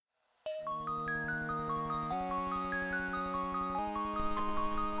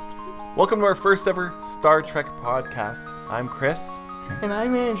Welcome to our first ever Star Trek podcast. I'm Chris. And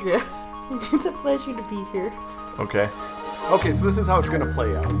I'm Andrea. It's a pleasure to be here. Okay, so this is how it's going to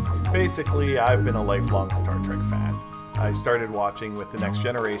play out. Basically, I've been a lifelong Star Trek fan. I started watching with The Next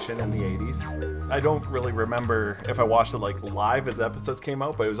Generation in the 80s. I don't really remember if I watched it live as the episodes came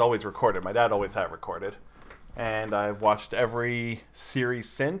out, but it was always recorded. My dad always had it recorded. And I've watched every series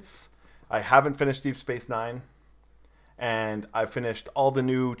since. I haven't finished Deep Space Nine. And I've finished all the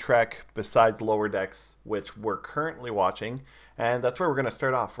new Trek besides Lower Decks, which we're currently watching. And that's where we're going to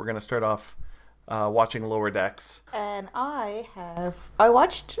start off. We're going to start off watching Lower Decks. And I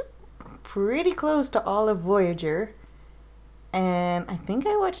watched pretty close to all of Voyager. And I think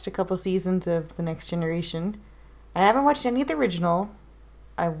I watched a couple seasons of The Next Generation. I haven't watched any of the original.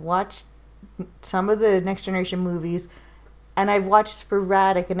 I've watched some of the Next Generation movies. And I've watched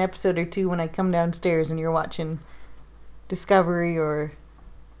sporadic an episode or two when I come downstairs and you're watching Discovery or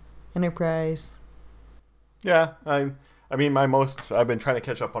Enterprise. Yeah, I've been trying to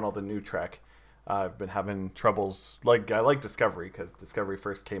catch up on all the new Trek. I've been having troubles. I like Discovery because Discovery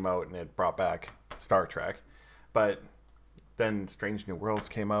first came out and it brought back Star Trek. But then Strange New Worlds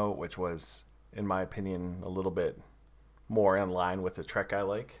came out, which was, in my opinion, a little bit more in line with the Trek I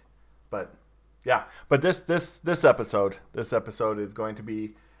like. But yeah, but this episode is going to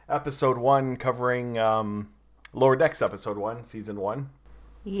be episode 1 covering Lower Decks episode 1, season 1.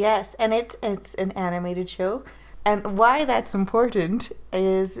 Yes, and it's an animated show. And why that's important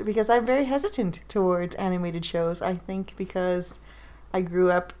is because I'm very hesitant towards animated shows. I think because I grew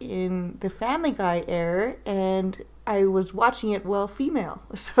up in the Family Guy era and I was watching it while female.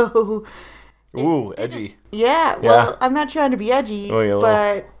 So ooh, edgy. Yeah, well, I'm not trying to be edgy,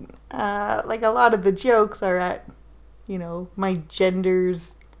 but a lot of the jokes are at, my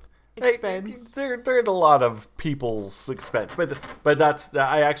gender's expense. They're at a lot of people's expense, but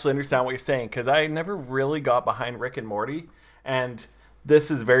I actually understand what you're saying because I never really got behind Rick and Morty, and this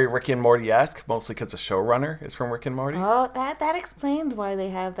is very Rick and Morty-esque, mostly because the showrunner is from Rick and Morty. Oh, that explains why they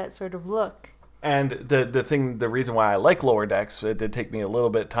have that sort of look. And the reason why I like Lower Decks, it did take me a little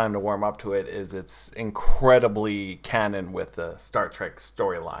bit of time to warm up to it, is it's incredibly canon with the Star Trek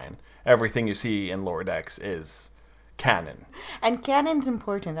storyline. Everything you see in Lower Decks is canon. And canon's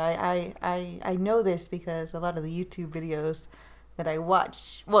important. I know this because a lot of the YouTube videos that I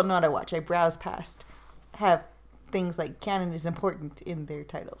watch, I browse past, have things like canon is important in their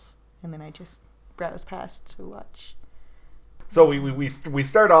titles. And then I just browse past to watch. So we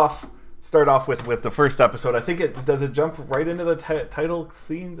start off with the first episode. I think it jump right into the title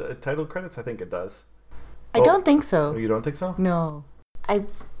scene, the title credits? I think it does. I don't think so. Oh, you don't think so? No. I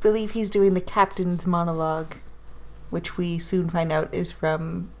believe he's doing the captain's monologue, which we soon find out is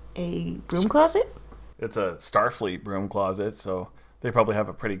from a broom closet. It's a Starfleet broom closet, so they probably have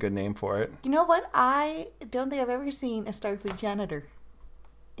a pretty good name for it. You know what? I don't think I've ever seen a Starfleet janitor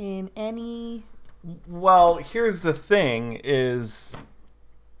in any... Well, here's the thing is...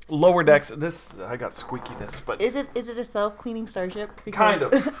 Lower Decks, I got squeakiness, but... Is it a self-cleaning starship? Kind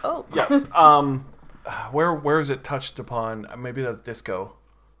of. Oh. Yes. Where is it touched upon? Maybe that's Disco,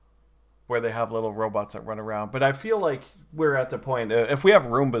 where they have little robots that run around. But I feel like we're at the point, if we have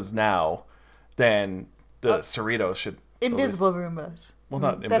Roombas now, then the Cerritos should... Invisible Roombas. Well,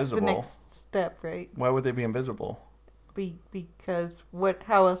 not That's invisible. the next step, right? Why would they be invisible? Because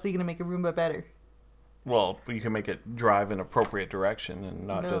how else are you going to make a Roomba better? Well, you can make it drive in appropriate direction and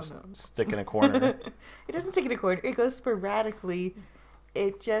not just stick in a corner. It doesn't stick in a corner. It goes sporadically.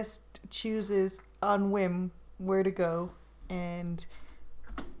 It just chooses on whim where to go and...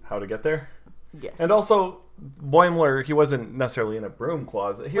 How to get there? Yes. And also, Boimler, he wasn't necessarily in a broom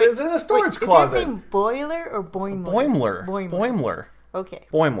closet. He was in a storage closet. Is his name Boiler or Boimler? Boimler. Okay.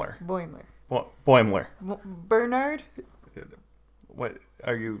 Boimler. Boimler. Bernard? What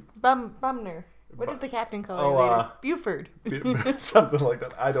are you? Bumner. What did the captain call her later? Buford. Something like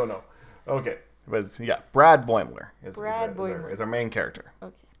that. I don't know. Okay. But yeah, Brad Boimler is our main character.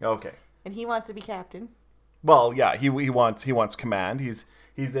 Okay. And he wants to be captain. Well, yeah, he wants command. He's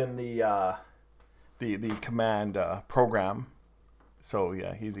in the command program. So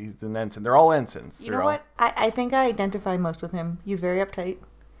yeah, he's an ensign. They're all ensigns. You know what? I think I identify most with him. He's very uptight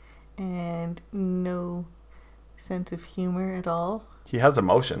and no sense of humor at all. He has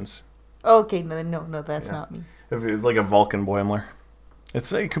emotions. Okay, no, that's not me. If it was like a Vulcan Boimler.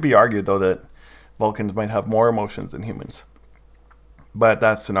 It could be argued, though, that Vulcans might have more emotions than humans. But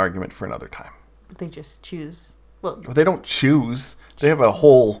that's an argument for another time. They just choose. Well, they don't choose. They have a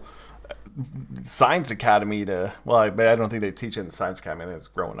whole science academy to... Well, I don't think they teach it in the science academy. I think it's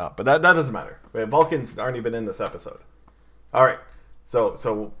growing up. But that doesn't matter. Vulcans aren't even in this episode. All right.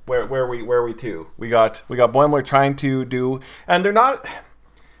 So where are we to? We got Boimler trying to do, and they're not.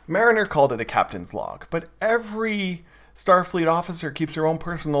 Mariner called it a captain's log, but every Starfleet officer keeps their own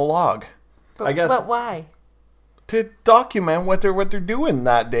personal log. I guess. But why? To document what they're doing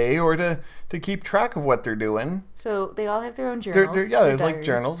that day, or to keep track of what they're doing. So they all have their own journals. There's like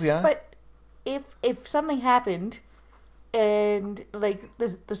journals, yeah. But if something happened, and like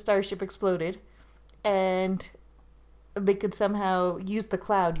the starship exploded, and they could somehow use the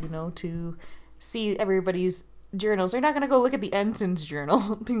cloud, to see everybody's journals, they're not gonna go look at the ensign's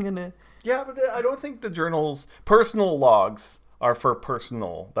journal. They're gonna. Yeah, but I don't think the journals, personal logs, are for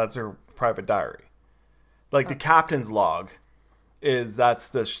personal. That's their private diary. Like the captain's log that's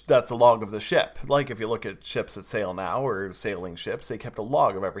the log of the ship. Like if you look at ships that sail now or sailing ships, they kept a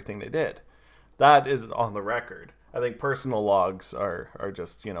log of everything they did. That is on the record. I think personal logs are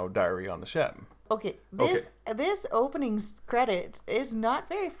just, diary on the ship. Okay, this opening's credits is not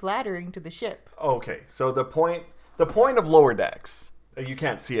very flattering to the ship. Okay, so the point of Lower Decks, you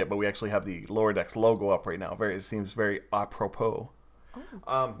can't see it, but we actually have the Lower Decks logo up right now. It seems very apropos.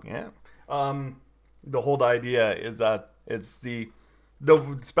 Oh. The whole idea is that it's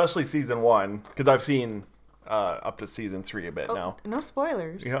especially season 1, because I've seen up to season 3 a bit now. No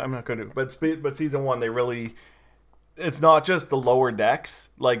spoilers. Yeah, I'm not going to. But season 1, it's not just the lower decks.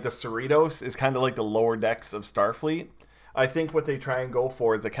 Like the Cerritos is kind of like the lower decks of Starfleet. I think what they try and go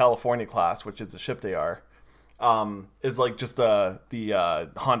for is the California class, which is the ship they are. Is like just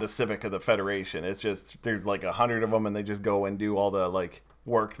the Honda Civic of the Federation. It's just there's like 100 of them, and they just go and do all the like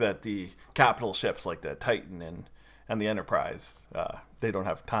work that the capital ships like the Titan and the Enterprise they don't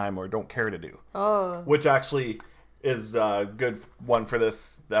have time or don't care to do. Oh, which actually is a good one for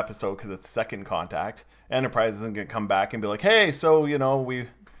this episode because it's Second Contact. Enterprise isn't going to come back and be like, hey, so we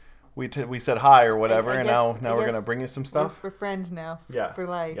said hi or whatever, and now we're going to bring you some stuff. We're friends now. For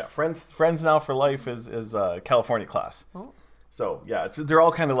life. Yeah, friends now for life is California class. Oh. So yeah, they're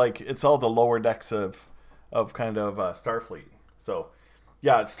all kind of like it's all the lower decks of kind of Starfleet. So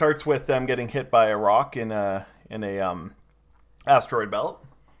yeah, it starts with them getting hit by a rock in a asteroid belt.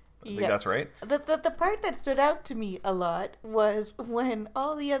 I think that's right. The part that stood out to me a lot was when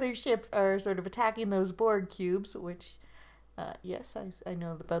all the other ships are sort of attacking those Borg cubes, which, yes, I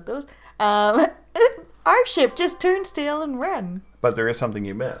know about those. Our ship just turns tail and run. But there is something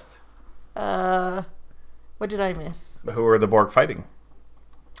you missed. What did I miss? Who are the Borg fighting?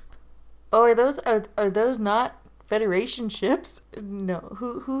 Oh, are those not Federation ships? No.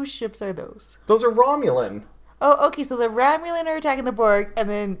 Whose ships are those? Those are Romulan. Oh, okay, so the Romulan are attacking the Borg, and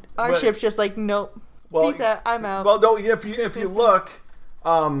then our ship's just like, nope, peace out, I'm out. Well, no, if you look,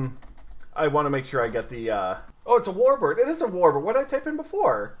 I want to make sure I get the, it's a warbird. It is a warbird. What did I type in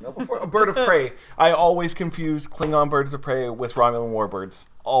before? A bird of prey. I always confuse Klingon birds of prey with Romulan warbirds.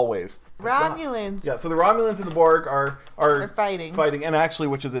 Always. Romulans. Yeah, so the Romulans and the Borg are fighting. And actually,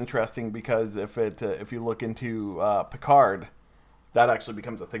 which is interesting, because if you look into Picard, that actually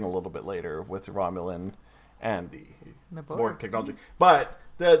becomes a thing a little bit later with Romulan and the Borg technology. But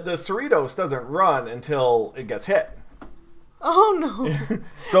the Cerritos doesn't run until it gets hit. Oh no!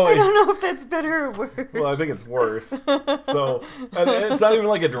 So I don't know if that's better or worse. Well, I think it's worse. So and it's not even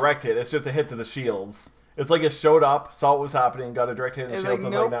like a direct hit; it's just a hit to the shields. It's like it showed up, saw what was happening, got a direct hit in the shields,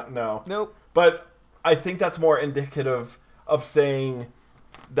 and like, no. But I think that's more indicative of saying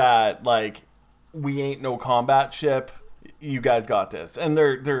that like we ain't no combat ship. You guys got this, and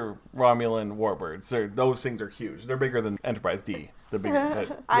they're Romulan warbirds. Those things are huge. They're bigger than Enterprise D. The bigger. Yeah.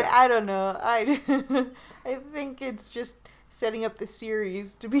 I don't know. I think it's just setting up the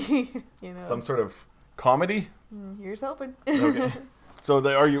series to be, some sort of comedy. Here's hoping. Okay. So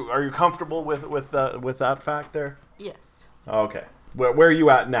are you comfortable with that fact there? Yes. Okay. Where are you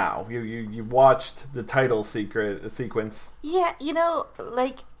at now? You've watched the title sequence. Yeah,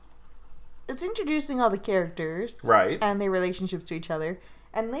 like. It's introducing all the characters, right, and their relationships to each other.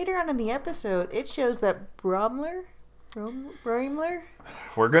 And later on in the episode, it shows that Bromler.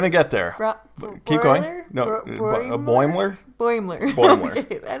 We're gonna get there. Keep going. No, Boimler.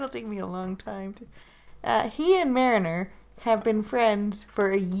 Okay, that'll take me a long time. He and Mariner have been friends for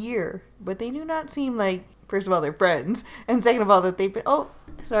a year, but they do not seem like. First of all, they're friends, and second of all, that they've been. Oh,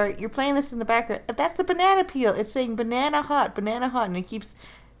 sorry, you're playing this in the background. That's the banana peel. It's saying banana hot, and it keeps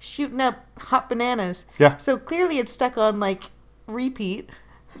shooting up hot bananas. Yeah. So clearly it's stuck on like repeat.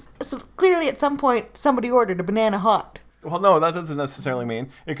 So clearly at some point somebody ordered a banana hot. Well, no, that doesn't necessarily mean.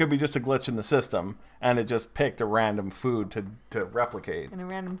 It could be just a glitch in the system, and it just picked a random food to replicate. And a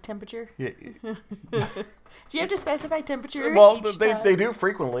random temperature? Yeah. Do you have to specify temperature? Well, they do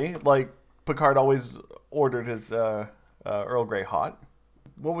frequently. Like, Picard always ordered his Earl Grey hot.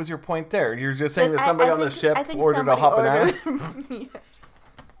 what was your point there? You're just saying But that somebody I on the think- ship I think ordered a somebody hot banana? ordered-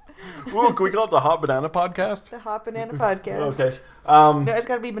 Ooh, can we call it the Hot Banana Podcast? The Hot Banana Podcast. Okay. No, it's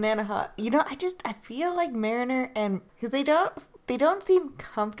got to be banana hot. I feel like Mariner and because they don't seem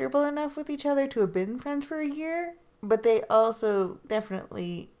comfortable enough with each other to have been friends for a year, but they also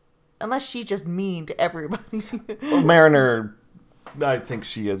definitely, unless she's just mean to everybody. Well, Mariner, I think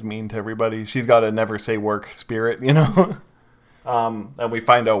she is mean to everybody. She's got a never say work spirit, you know? And we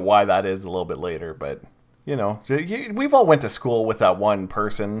find out why that is a little bit later, but, you know, we've all went to school with that one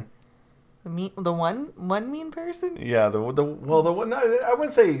person. The one mean person. Yeah, the one. No, I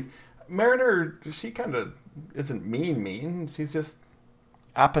wouldn't say Mariner. She kind of isn't mean. She's just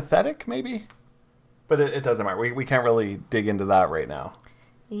apathetic, maybe. But it doesn't matter. We can't really dig into that right now.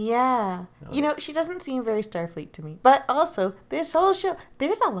 Yeah. She doesn't seem very Starfleet to me. But also, this whole show,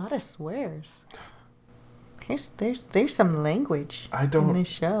 there's a lot of swears. There's some language in this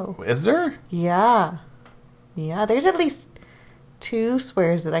show. Is there? Yeah. Yeah, there's at least 2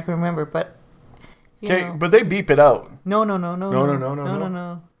 swears that I can remember, but Okay, but they beep it out. No. No.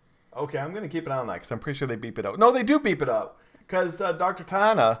 No. Okay, I'm gonna keep an eye on that because I'm pretty sure they beep it out. No, they do beep it out because Dr.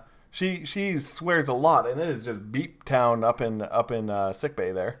 Tana, she swears a lot, and it is just beep town up in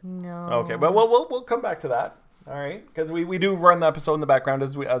sickbay there. No. Okay, but we'll come back to that. All right, because we do run the episode in the background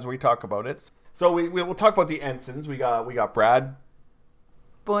as we talk about it. So we'll talk about the ensigns. We got Brad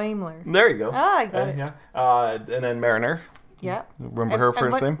Boimler. There you go. Ah, I got it. Yeah. And then Mariner. Yeah. Remember her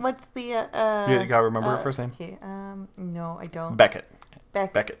first name? What's the You gotta remember her first name. Okay. No, I don't. Beckett.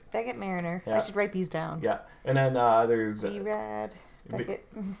 Beckett Mariner. Yeah. I should write these down. Yeah. And then there's Brad Beckett.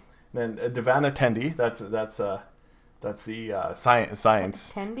 then Devana Tendi. That's the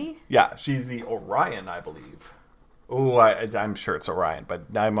science. Tendi? Yeah, she's the Orion, I believe. Oh, I'm sure it's Orion, but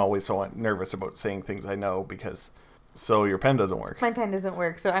I'm always so nervous about saying things I know because so your pen doesn't work. My pen doesn't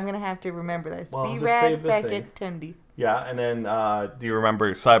work, so I'm gonna have to remember this. Well, just Brad save this Beckett Tendi. Yeah, and then do you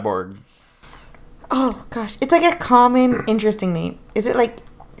remember Cyborg? Oh gosh, it's like a common, interesting name. Is it like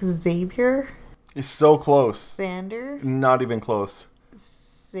Xavier? It's so close. Xander? Not even close.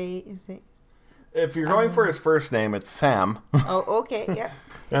 Is it? If you're going for his first name, it's Sam. Oh, okay, yeah.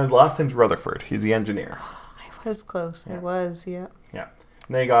 And his last name's Rutherford. He's the engineer. I was close. Yeah. I was, yeah. Yeah.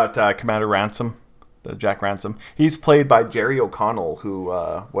 And they got Commander Ransom, the Jack Ransom. He's played by Jerry O'Connell, who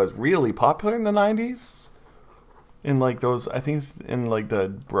was really popular in the 90s. In like those, I think it's in like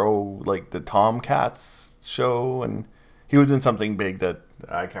the Tomcats show, and he was in something big that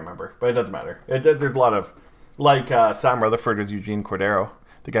I can't remember, but it doesn't matter. There's a lot of, like Sam Rutherford is Eugene Cordero,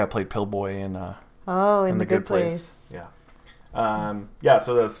 the guy who played Pillboy in The Good Place. Yeah.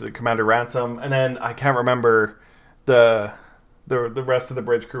 So that's Commander Ransom, and then I can't remember the rest of the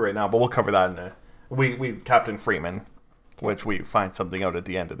bridge crew right now, but we'll cover that in we Captain Freeman, which we find something out at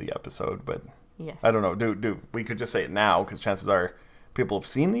the end of the episode, but. Yes. I don't know. Do we could just say it now because chances are people have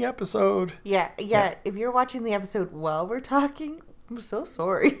seen the episode. Yeah. If you're watching the episode while we're talking, I'm so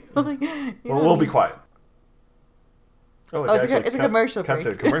sorry. We'll be quiet. It's a commercial break.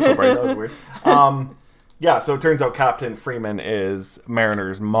 Cut to commercial break. That was weird. Yeah. So it turns out Captain Freeman is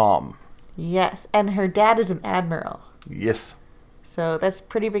Mariner's mom. Yes, and her dad is an admiral. Yes. So that's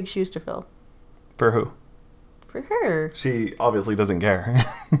pretty big shoes to fill. For who? For her. She obviously doesn't care.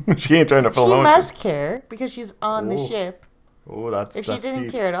 She ain't trying to fill. She must care because she's on the ship. Oh, that's. If she didn't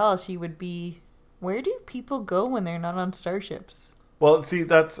care at all, she would be. Where do people go when they're not on starships? Well, see,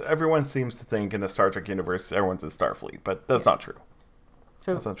 everyone seems to think in the Star Trek universe everyone's in Starfleet, but that's not true.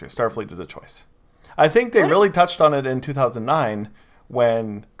 So that's not true. Starfleet is a choice. I think they really touched on it in 2009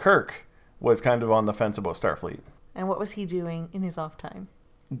 when Kirk was kind of on the fence about Starfleet. And what was he doing in his off time?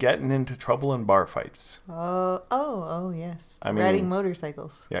 Getting into trouble in bar fights. Oh, yes. I mean, riding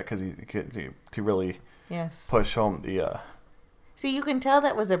motorcycles. Yeah, because to really push home the. See, you can tell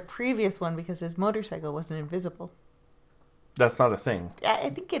that was a previous one because his motorcycle wasn't invisible. That's not a thing. I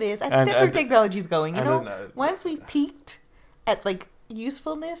think it is. I think that's where technology's going. Once we've peaked at like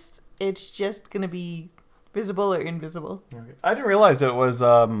usefulness, it's just gonna be visible or invisible. Okay. I didn't realize it was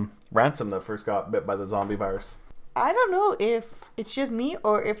Ransom that first got bit by the zombie virus. I don't know if it's just me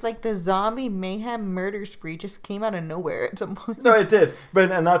or if like the zombie mayhem murder spree just came out of nowhere at some point. No, it did.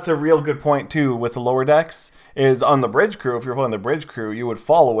 And that's a real good point too with the lower decks is on the bridge crew. If you're following the bridge crew, you would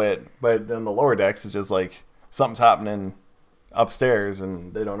follow it. But then the lower decks is just like something's happening upstairs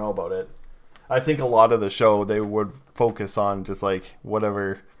and they don't know about it. I think a lot of the show they would focus on just like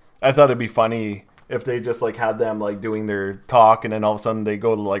whatever. I thought it'd be funny if they just like had them like doing their talk and then all of a sudden they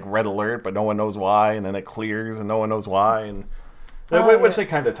go to like red alert but no one knows why and then it clears and no one knows why and which they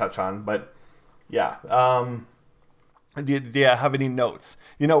kind of touch on, but yeah. Do you have any notes?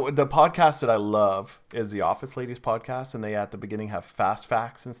 You know, the podcast that I love is the Office Ladies podcast, and they at the beginning have fast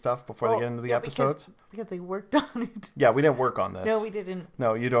facts and stuff before they get into the episodes. Because they worked on it. Yeah, we didn't work on this. No, we didn't.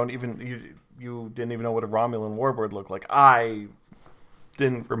 No, you didn't even know what a Romulan warbird looked like. I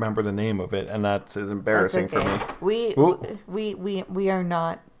didn't remember the name of it, and that's embarrassing for me. We are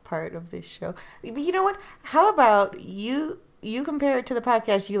not part of this show. You know what? How about you compare it to the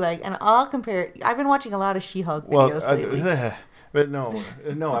podcast you like, and I'll compare it. I've been watching a lot of She-Hulk videos lately. But no,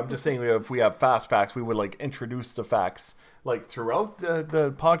 I'm just saying if we have fast facts, we would like introduce the facts like throughout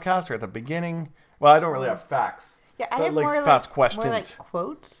the podcast or at the beginning. Well, I don't really have facts. Yeah, I have like more fast like, questions. more like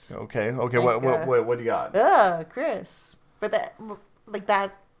quotes. Okay. Like, What do you got? Chris. But that's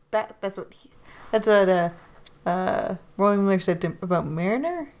what Roy Miller said about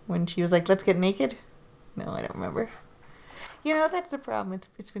Mariner when she was like, "Let's get naked." No, I don't remember. You know, that's the problem.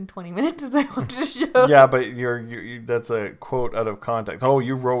 It's been 20 minutes since I watched the show. Yeah, but you that's a quote out of context. Oh,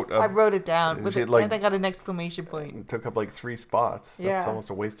 you wrote. I wrote it down and I got an exclamation point. It took up like 3 spots. That's Yeah.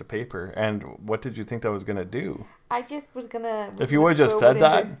 almost a waste of paper. And what did you think that was gonna do? I just was gonna. If you would have just said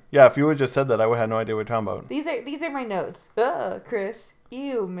that, if you would have just said that, I would have no idea what you're talking about. These are my notes. Chris,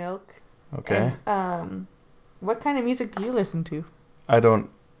 ew, milk. Okay. And, what kind of music do you listen to? I don't.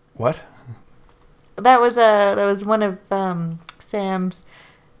 What? That was one of Sam's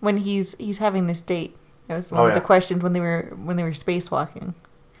when he's having this date. That was one of the questions when they were spacewalking,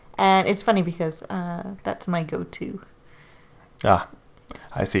 and it's funny because that's my go-to. Ah,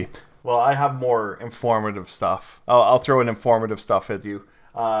 I see. Well, I have more informative stuff. I'll throw in informative stuff at you.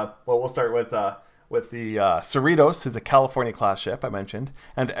 We'll start with the Cerritos is a California class ship I mentioned,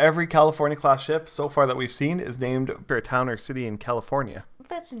 and every California class ship so far that we've seen is named after a town or city in California.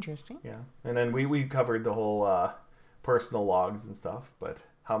 That's interesting. Yeah, and then we covered the whole personal logs and stuff, but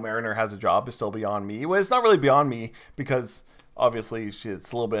how Mariner has a job is still beyond me. Well, it's not really beyond me because obviously it's a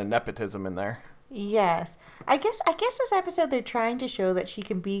little bit of nepotism in there. Yes, I guess this episode they're trying to show that she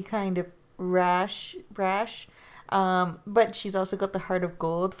can be kind of brash, but she's also got the heart of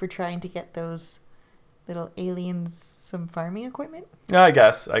gold for trying to get those little aliens some farming equipment. Yeah, I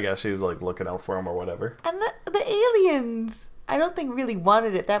guess she was like looking out for them or whatever. And the aliens, I don't think really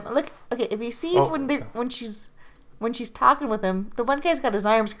wanted it that much. Look, okay, if you see when she's talking with him, the one guy's got his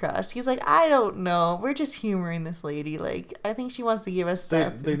arms crossed. He's like, I don't know, we're just humoring this lady. Like, I think she wants to give us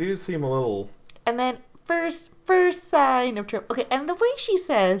stuff. They do seem a little. And then first sign of trouble. Okay, and the way she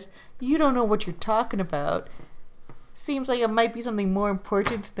says, "You don't know what you're talking about," seems like it might be something more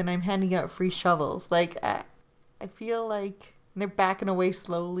important than I'm handing out free shovels. Like, I feel like they're backing away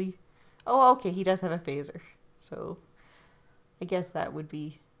slowly. Oh, okay, he does have a phaser. So, I guess that would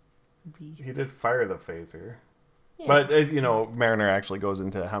be... He did fire the phaser. Yeah. But, Mariner actually goes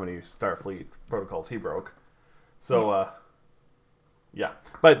into how many Starfleet protocols he broke. So, yeah.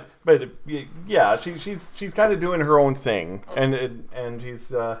 But yeah, she's kind of doing her own thing. And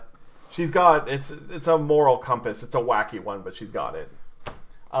she's got it's a moral compass. It's a wacky one, but she's got it.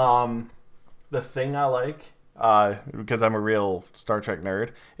 The thing I like, because I'm a real Star Trek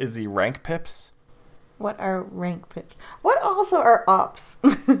nerd, is the rank pips. What are rank pips? What also are ops?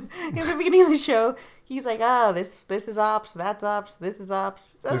 In the beginning of the show, he's like, this is ops, that's ops, this is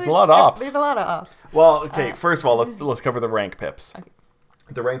ops. So there's a lot of ops. There's a lot of ops. Well, okay, first of all, let's cover the rank pips. Okay.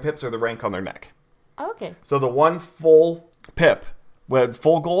 The rank pips are the rank on their neck. Okay. So the one full pip with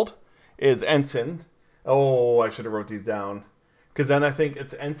full gold is ensign. Oh, I should have wrote these down. Because then I think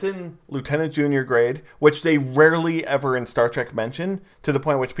it's ensign, lieutenant junior grade, which they rarely ever in Star Trek mention, to the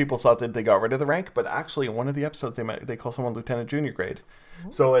point which people thought that they got rid of the rank. But actually, in one of the episodes, they call someone lieutenant junior grade.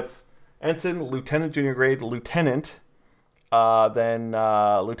 Mm-hmm. So it's ensign, lieutenant junior grade, lieutenant, then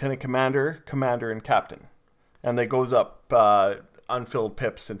lieutenant commander, commander, and captain. And it goes up unfilled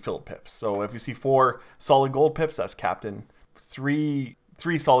pips and filled pips. So if you see 4 solid gold pips, that's captain. 3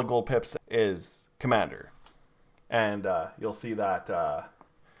 solid gold pips is commander. And you'll see that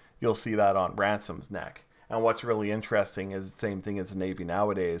on Ransom's neck. And what's really interesting is the same thing as the Navy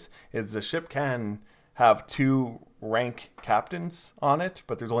nowadays, is the ship can have 2 rank captains on it,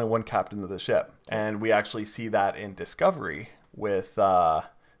 but there's only 1 captain of the ship. And we actually see that in Discovery with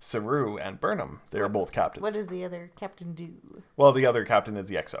Saru and Burnham. They are both captains. What does the other captain do? Well, the other captain is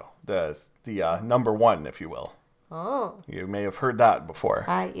the XO, the number 1, if you will. Oh. You may have heard that before.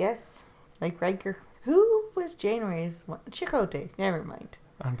 Yes. Like Riker. Who was Janeway's one? Chakotay. Never mind.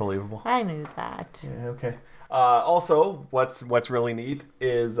 Unbelievable. I knew that. Yeah, okay. Also, what's really neat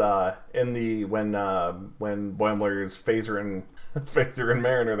is in the when Boimler's phaser and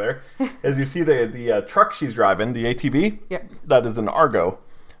Mariner there, is you see the truck she's driving, the ATV. Yeah. That is an Argo,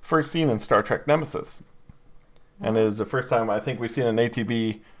 first seen in Star Trek Nemesis. And it is the first time I think we've seen an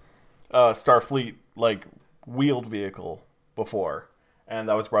ATB Starfleet like wheeled vehicle before. And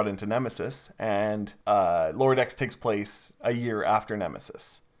that was brought into Nemesis. And Lower Decks takes place a year after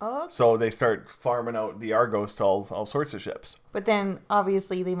Nemesis. Oh. So they start farming out the Argos to all sorts of ships. But then,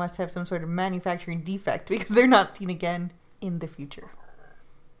 obviously, they must have some sort of manufacturing defect because they're not seen again in the future.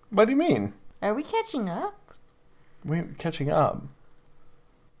 What do you mean? Are we catching up? We're catching up.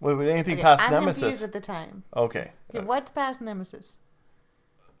 Wait, anything Okay, past I'm Nemesis? confused at the time. Okay. Okay, what's past Nemesis?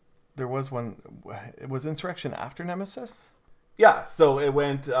 There was one. It was Insurrection after Nemesis? Yeah, so it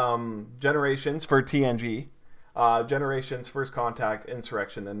went Generations for TNG. Generations, First Contact,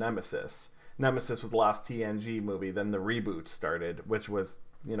 Insurrection, and Nemesis. Nemesis was the last TNG movie. Then the reboot started, which was,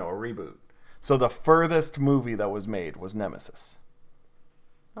 a reboot. So the furthest movie that was made was Nemesis.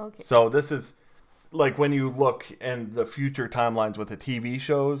 Okay. So this is like when you look in the future timelines with the TV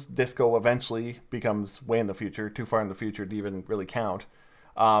shows, Disco eventually becomes way in the future, too far in the future to even really count.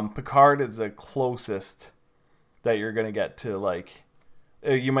 Picard is the closest that you're going to get to, like,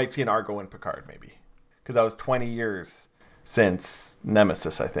 you might see an Argo in Picard maybe. Because that was 20 years since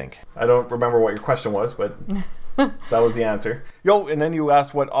Nemesis, I think. I don't remember what your question was, but that was the answer. And then you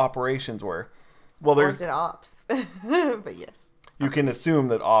asked what operations were. Well, Or there's... is it ops? But yes. You can assume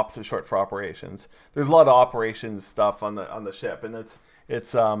that ops is short for operations. There's a lot of operations stuff on the ship, and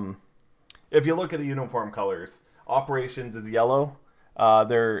it's if you look at the uniform colors, operations is yellow.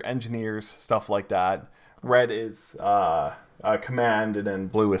 They're engineers, stuff like that. Red is command, and then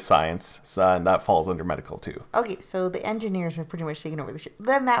blue is science, and that falls under medical too. Okay, so the engineers have pretty much taken over the ship.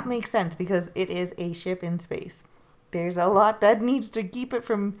 Then that makes sense because it is a ship in space. There's a lot that needs to keep it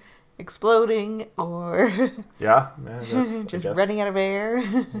from exploding or just running out of air.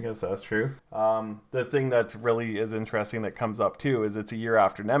 I guess that's true. The thing that's really is interesting that comes up too is it's a year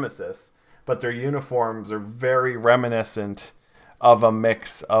after Nemesis, but their uniforms are very reminiscent of a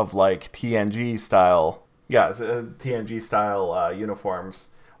mix of like TNG style uniforms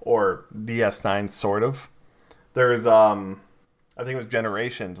or DS9 sort of. There's I think it was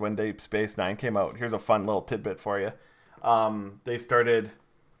Generations when Deep Space Nine came out. Here's a fun little tidbit for you.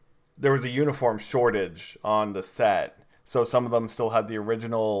 There was a uniform shortage on the set. So some of them still had the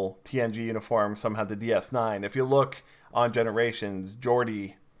original TNG uniform, some had the DS9. If you look on Generations,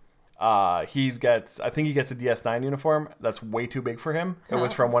 Geordi, I think he gets a DS9 uniform that's way too big for him. It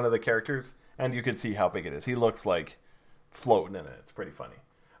was from one of the characters, and you can see how big it is. He looks like floating in it. It's pretty funny.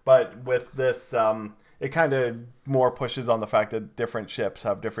 But with this, it kind of more pushes on the fact that different ships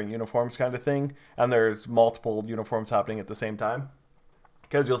have different uniforms kind of thing, and there's multiple uniforms happening at the same time.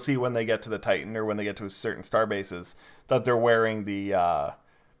 Because you'll see when they get to the Titan or when they get to certain star bases that they're wearing the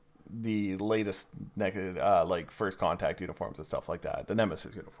latest like First Contact uniforms and stuff like that, the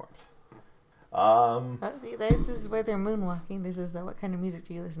Nemesis uniforms. This is where they're moonwalking. This is what kind of music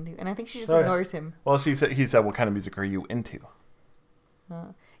do you listen to? And I think she just ignores him. Well, he said, what kind of music are you into?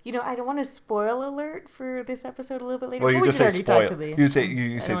 I don't want to spoil alert for this episode a little bit later. Well, you just say spoil. You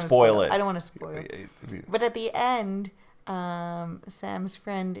say spoil it. I don't want to spoil. But at the end, Sam's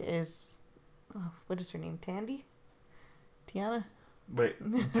friend is, what is her name? Tandy? Tiana? Wait,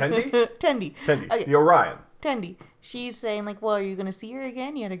 Tendi? Tendi. Okay. The Orion. Tendi. She's saying like, well, are you going to see her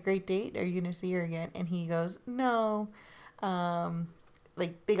again? You had a great date. Are you going to see her again? And he goes, no.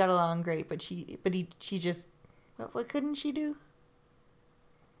 Like they got along great, but she just, what couldn't she do?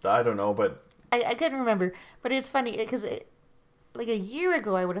 I don't know, but I couldn't remember. But it's funny because like a year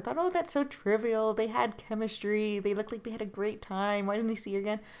ago, I would have thought, oh, that's so trivial. They had chemistry. They looked like they had a great time. Why didn't they see her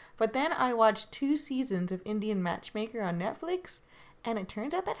again? But then I watched 2 seasons of Indian Matchmaker on Netflix. And it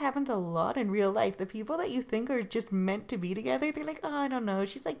turns out that happens a lot in real life. The people that you think are just meant to be together, they're like, oh, I don't know.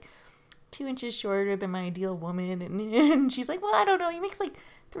 She's like 2 inches shorter than my ideal woman. And she's like, well, I don't know. He makes like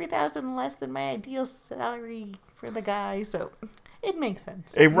 $3,000 less than my ideal salary for the guy. So it makes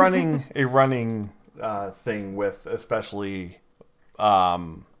sense. A running thing with especially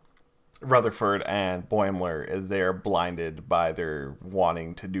Rutherford and Boimler is they are blinded by their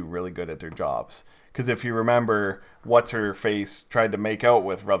wanting to do really good at their jobs. Because if you remember, What's-Her-Face tried to make out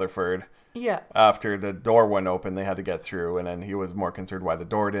with Rutherford. Yeah. After the door went open, they had to get through, and then he was more concerned why the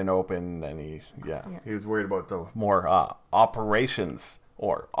door didn't open, and he was worried about the more operations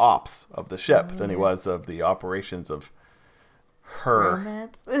or ops of the ship than he was of the operations of her.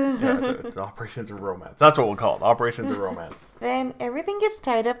 Romance. The operations of romance. That's what we'll call it. Operations of romance. Then everything gets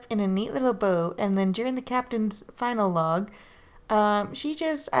tied up in a neat little bow, and then during the captain's final log, she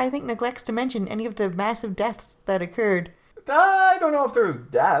just, I think, neglects to mention any of the massive deaths that occurred. I don't know if there was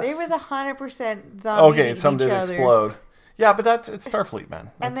deaths. There was 100% zombies. Okay, some did explode. Yeah, but it's Starfleet, man.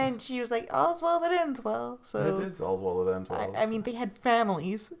 And then she was like, all's well that ends well. So It is all well that ends well. I mean, they had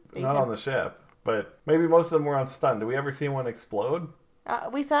families. Not on the ship, but maybe most of them were on stun. Did we ever see one explode?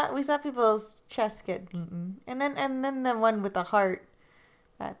 We saw people's chests get eaten, and then the one with the heart.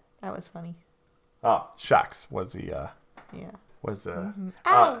 That was funny. Oh, Shax was the Yeah. was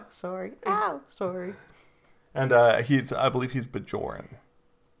Ow, sorry. Ow, sorry. and I believe he's Bajoran.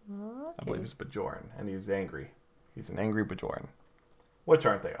 Okay. I believe he's Bajoran, and he's angry. He's an angry Bajoran. Which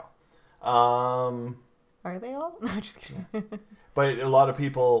aren't they all? Are they all? No, just kidding. But a lot of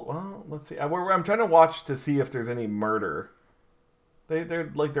people. Well, let's see. I'm trying to watch to see if there's any murder. They're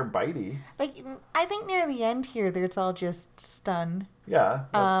bitey. Like, I think near the end here, it's all just stun. Yeah.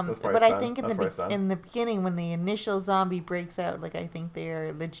 That's probably But I stun. think That's probably in the beginning, when the initial zombie breaks out, like, I think they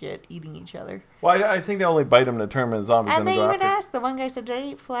are legit eating each other. Well, I think they only bite him to turn them into zombies. And they go even after. asked. The one guy said, "Did I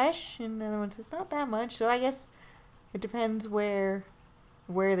eat flesh?" And the other one says, "Not that much." So I guess it depends where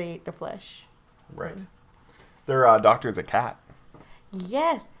they ate the flesh. Right. Their doctor's a cat.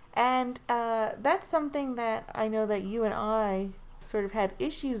 Yes, and that's something that I know that you and I sort of had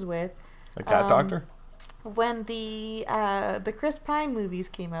issues with. A cat doctor? When the Chris Pine movies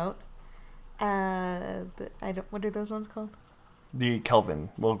came out. What are those ones called? The Kelvin.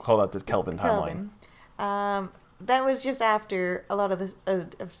 We'll call that the Kelvin timeline. Kelvin. That was just after a lot of the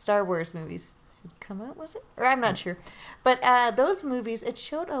of Star Wars movies had come out, was it? Or I'm not sure. But those movies, it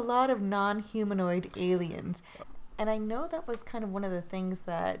showed a lot of non-humanoid aliens. And I know that was kind of one of the things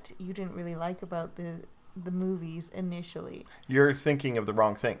that you didn't really like about the movies initially. You're thinking of the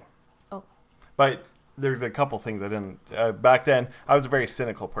wrong thing. Oh. But there's a couple things I didn't. Back then, I was a very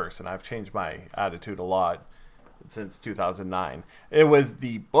cynical person. I've changed my attitude a lot since 2009. It was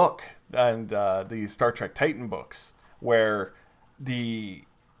the book and the Star Trek Titan books where it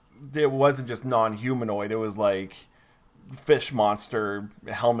wasn't just non-humanoid. It was like fish monster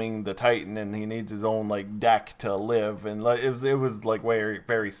helming the Titan, and he needs his own like deck to live. And it was like very,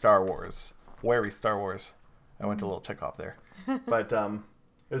 very Star Wars. Very Star Wars. I went to a little Chekhov there, but it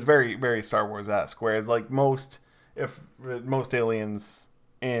was very, very Star Wars-esque. Whereas like most aliens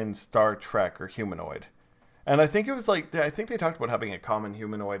in Star Trek are humanoid. And I think they talked about having a common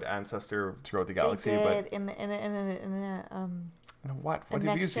humanoid ancestor throughout the galaxy. They did but in what the have you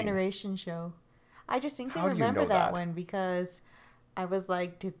Next seen? Generation show. I just think How I do you remember know that that? one because I was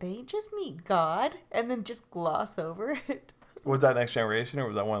like, did they just meet God and then just gloss over it? Was that Next Generation, or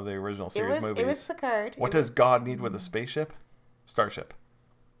was that one of the original series movies? It was Picard. What does God need with a spaceship? Starship.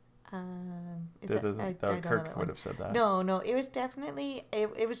 Is that, I don't Kirk know that would one. have said that. No, it was definitely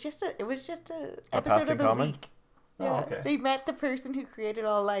it was just a episode passing of the comment? week. Oh, Yeah, okay. they met the person who created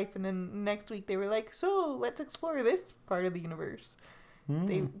all life, and then next week they were like, "So let's explore this part of the universe."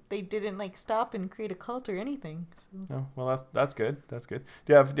 They didn't like stop and create a cult or anything. So. No, well, that's good. That's good.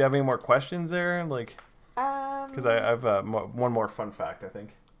 Do you have any more questions there? Like, because I have one more fun fact, I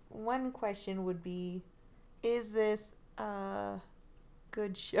think. One question would be, is this a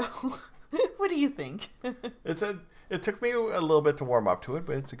good show? What do you think? It took me a little bit to warm up to it,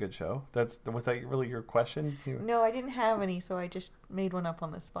 but it's a good show. Was that really your question? No, I didn't have any, so I just made one up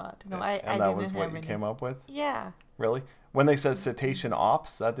on the spot. No, I that didn't was have what you any. came up with? Yeah. Really? When they said cetacean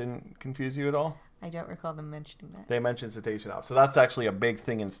ops, that didn't confuse you at all? I don't recall them mentioning that. They mentioned cetacean ops. So that's actually a big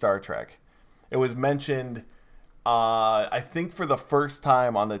thing in Star Trek. It was mentioned, I think, for the first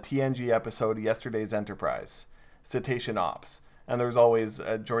time on the TNG episode Yesterday's Enterprise, cetacean ops. And there was always,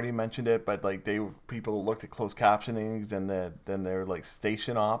 Jordy mentioned it, but like people looked at closed captionings and then they're like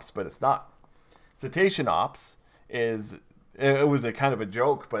station ops, but it's not. Cetacean ops it was a kind of a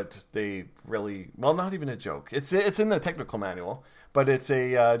joke, but they really, well, not even a joke. It's in the technical manual, but it's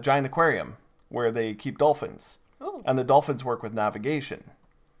a giant aquarium where they keep dolphins. Oh. And the dolphins work with navigation.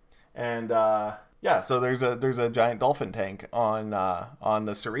 And so there's a giant dolphin tank on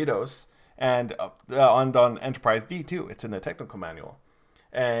the Cerritos. And on Enterprise D too. It's in the technical manual.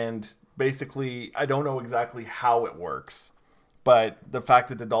 And basically, I don't know exactly how it works, but the fact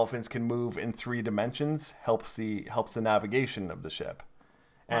that the dolphins can move in 3 dimensions helps the navigation of the ship.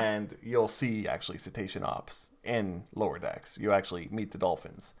 Wow. And you'll see actually cetacean ops in lower decks. You actually meet the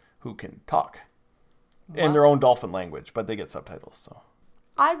dolphins who can talk in their own dolphin language, but they get subtitles. So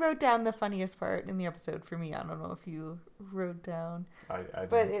I wrote down the funniest part in the episode for me. I don't know if you wrote down.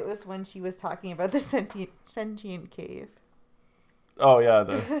 But it was when she was talking about the sentient cave. Oh, yeah,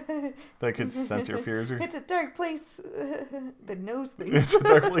 that could sense your fears. It's a dark place that knows things. It's a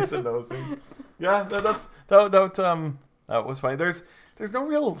dark place that knows things. Yeah, that was funny. There's no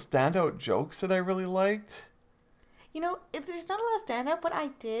real standout jokes that I really liked. You know, there's not a lot of standout, but I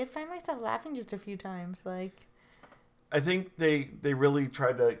did find myself laughing just a few times. Like, I think they really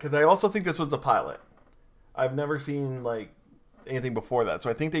tried to, because I also think this was a pilot. I've never seen like anything before that, so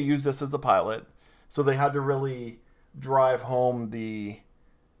I think they used this as a pilot. So they had to really drive home the,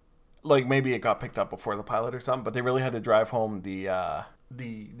 like maybe it got picked up before the pilot or something, but they really had to drive home the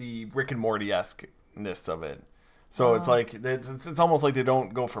Rick and Morty-esque-ness of it. So it's like it's almost like they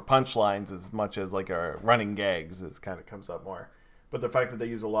don't go for punchlines as much as like a running gags is kind of comes up more. But the fact that they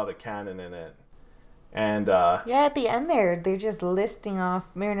use a lot of canon in it. And yeah, at the end they're just listing off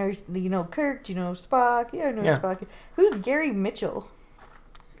Mariner, Kirk, Spock, Spock. Who's Gary Mitchell?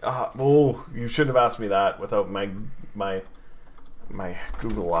 You shouldn't have asked me that without my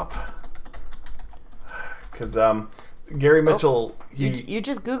Google up. Because Gary Mitchell, you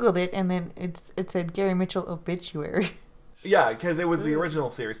just Googled it and then it said Gary Mitchell obituary. Yeah, because it was the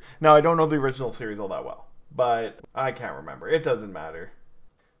original series. Now I don't know the original series all that well, but I can't remember. It doesn't matter.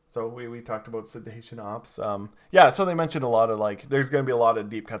 So we talked about sedation ops. So they mentioned a lot of like, there's going to be a lot of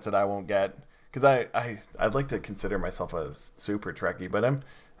deep cuts that I won't get because I'd like to consider myself a super Trekkie, but I'm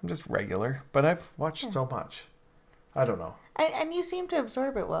just regular. But I've watched so much. I don't know. And you seem to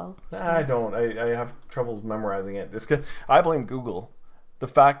absorb it well. So. I don't. I have troubles memorizing it. I blame Google. The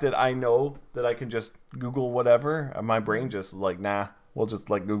fact that I know that I can just Google whatever, my brain just like, nah, we'll just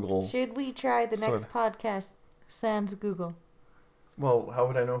like Google. Should we try the next podcast sans Google? Well, how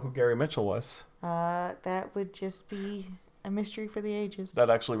would I know who Gary Mitchell was? That would just be a mystery for the ages. That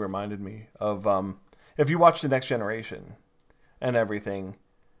actually reminded me of, if you watch The Next Generation and everything,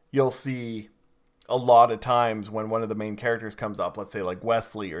 you'll see a lot of times when one of the main characters comes up, let's say like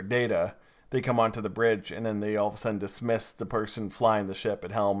Wesley or Data, they come onto the bridge and then they all of a sudden dismiss the person flying the ship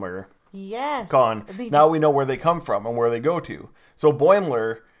at helm or con. Now we know where they come from and where they go to. So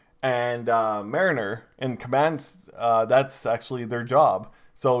Boimler and Mariner in command, that's actually their job.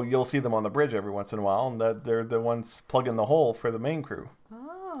 So you'll see them on the bridge every once in a while, and that they're the ones plugging the hole for the main crew.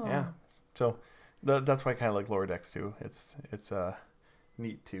 Oh. Yeah. So that's why I kind of like Lower Decks too. It's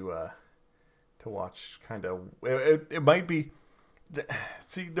neat to watch. Kind of it might be.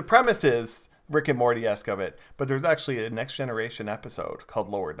 See, the premise is Rick and Morty-esque of it, but there's actually a Next Generation episode called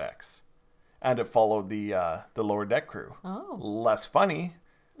Lower Decks, and it followed the Lower Deck crew. Oh. Less funny.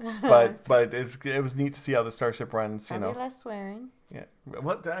 but it was neat to see how the starship runs. Probably less swearing. Yeah.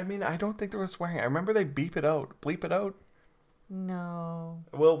 What I mean, I don't think there was swearing. I remember they bleep it out. No.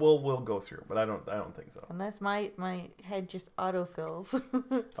 We'll go through, but I don't think so. Unless my head just autofills.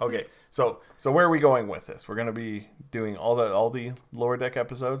 Okay. So where are we going with this? We're gonna be doing all the Lower Deck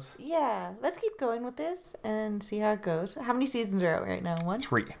episodes. Yeah. Let's keep going with this and see how it goes. How many seasons are out right now? 1?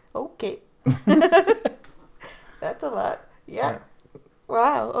 3. Okay. That's a lot. Yeah.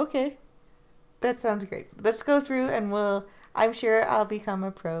 Wow, okay. That sounds great. Let's go through and I'm sure I'll become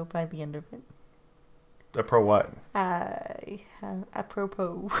a pro by the end of it. A pro what?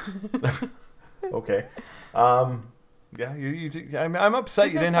 Apropos. Okay. Yeah, I'm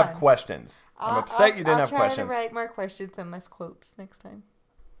upset you didn't have questions. I'm upset you didn't have questions. I'll try to write more questions and less quotes next time.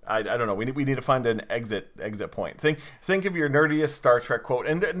 I don't know. We need to find an exit point. Think of your nerdiest Star Trek quote,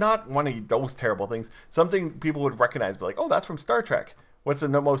 and not one of those terrible things. Something people would recognize, be like, "Oh, that's from Star Trek." What's the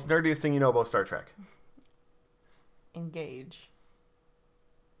most nerdiest thing you know about Star Trek? Engage.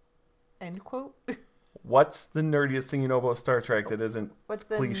 End quote. What's the nerdiest thing you know about Star Trek that isn't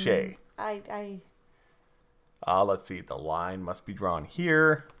cliche? Let's see. The line must be drawn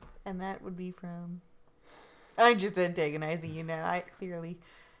here. And that would be from. I'm just antagonizing you now. I clearly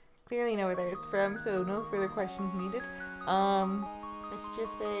know where that is from, so no further questions needed. Let's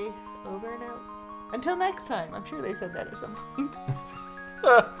just say over and out. Until next time. I'm sure they said that at some point.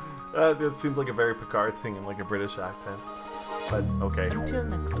 It seems like a very Picard thing in like a British accent. But okay. Until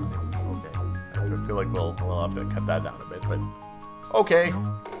next time. Okay. I feel like we'll have to cut that down a bit, but okay.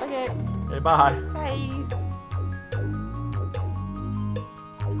 Okay. Hey, bye. Bye.